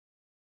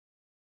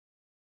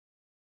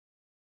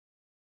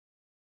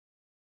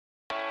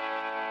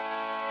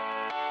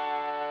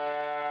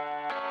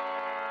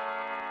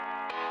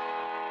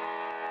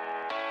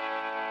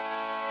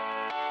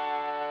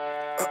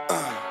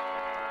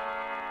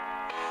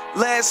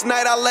Last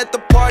night I let the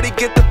party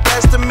get the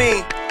best of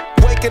me.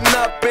 Waking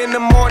up in the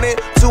morning,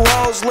 two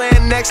hoes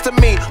laying next to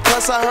me.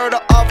 Plus I heard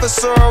an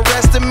officer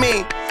arrested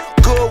me.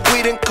 Good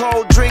weed and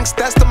cold drinks,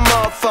 that's the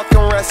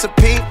motherfucking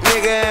recipe.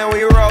 Nigga, and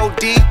we roll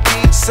deep,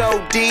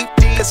 so deep.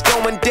 It's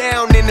going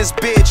down in this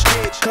bitch.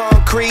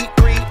 Concrete,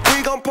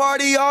 we gon'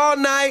 party all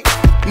night.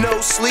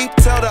 No sleep,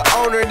 tell the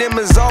owner them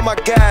is all my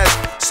guys.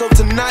 So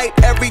tonight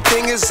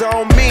everything is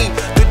on me.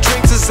 The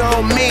drinks is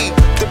on me.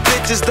 The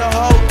bitches, the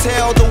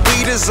hotel, the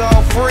weed is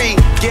all free.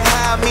 Get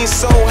high, me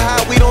so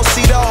high we don't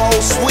see the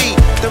whole suite.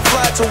 Then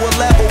fly to a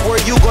level where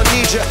you gon'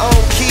 need your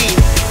own key.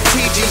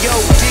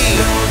 TGOD.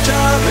 No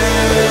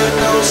driving,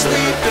 no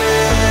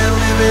sleeping.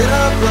 Live it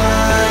up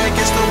like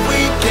it's the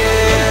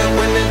weekend.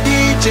 When the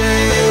DJ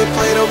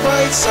play the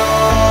right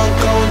song,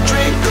 gon'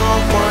 drink,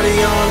 gon' party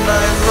all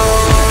night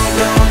long.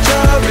 No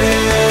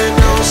driving,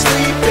 no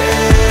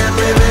sleeping.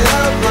 Live it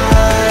up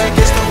like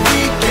it's the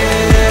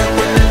weekend.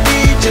 When the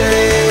DJ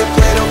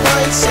play the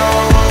right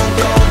song,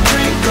 gon'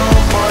 drink,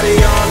 gon' party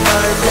all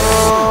night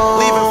long.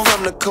 Leaving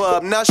from the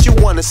club, now she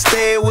wanna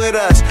stay with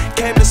us.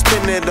 Came to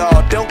spend it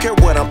all, don't care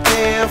what I'm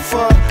paying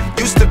for.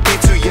 Used to be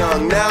too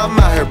young, now I'm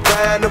out here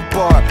buying a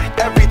bar.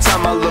 Every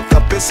time I look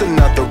up, it's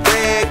another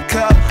red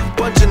cup.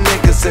 Bunch of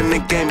niggas in the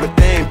game, but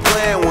they ain't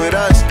playing with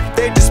us.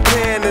 They just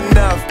paying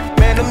enough.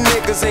 Man, them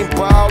niggas ain't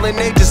ballin',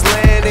 they just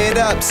laying it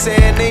up.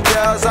 Saying they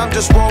does, I'm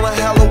just rolling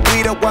hella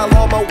weed up while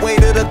on my way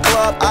to the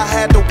club. I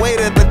had to wait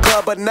at the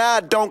club, but now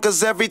I don't,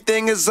 cause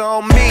everything is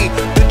on me.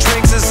 The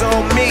drinks is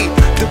on me.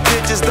 The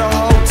bitches, the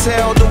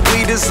hotel, the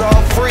weed is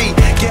all free.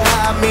 Get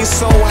high, me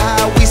so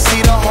high, we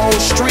see the whole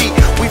street.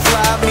 We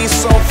fly, me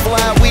so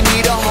fly, we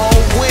need a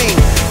whole wing.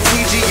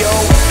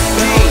 TGOD.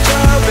 No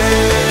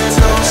driving,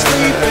 no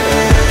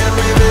sleeping.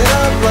 Live it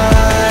up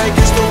like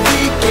it's the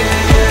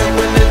weekend.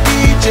 When the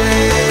DJ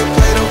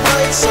play the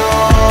right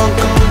song,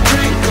 gon'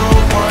 drink,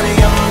 gon' party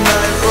all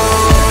night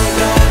long.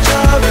 No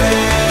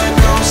driving,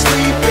 no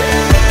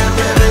sleeping.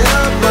 Live it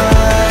up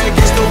like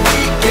it's the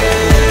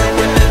weekend.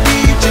 When the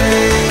DJ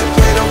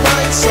play the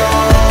right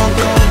song,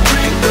 gon'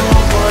 drink,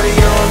 gon' party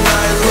all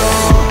night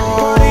long.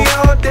 Party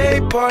all day,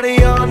 party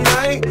all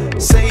night.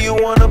 Say you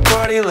wanna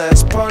party,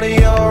 let's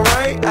party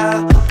alright.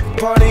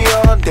 Party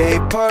all day,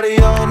 party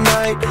all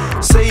night.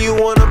 Say you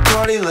wanna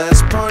party,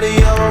 let's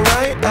party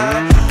alright.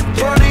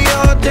 Party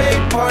all day,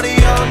 party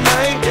all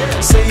night.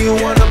 Say you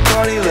wanna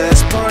party,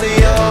 let's party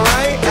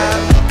alright.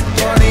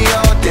 Party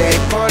all day,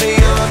 party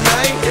all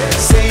night.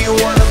 Say you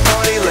wanna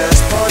party,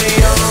 let's party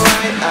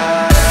alright.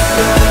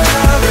 No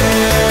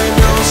driving,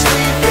 no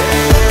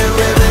sleeping. Live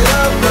it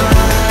up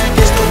like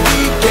it's the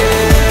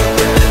weekend.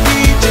 When the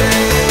DJ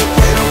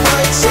play the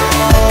right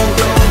song,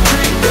 gon'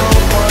 drink,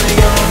 gon' party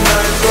all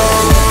night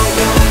long.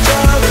 No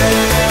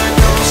driving,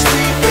 no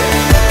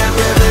sleeping. Live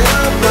it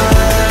up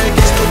like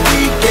it's the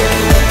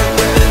weekend.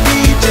 When the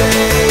DJ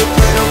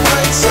play the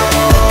right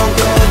song,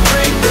 gon'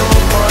 drink,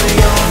 gon' party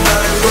all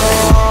night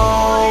long.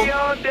 Party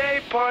all day,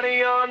 party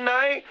all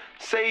night.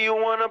 Say you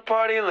wanna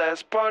party,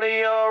 let's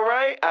party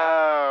alright.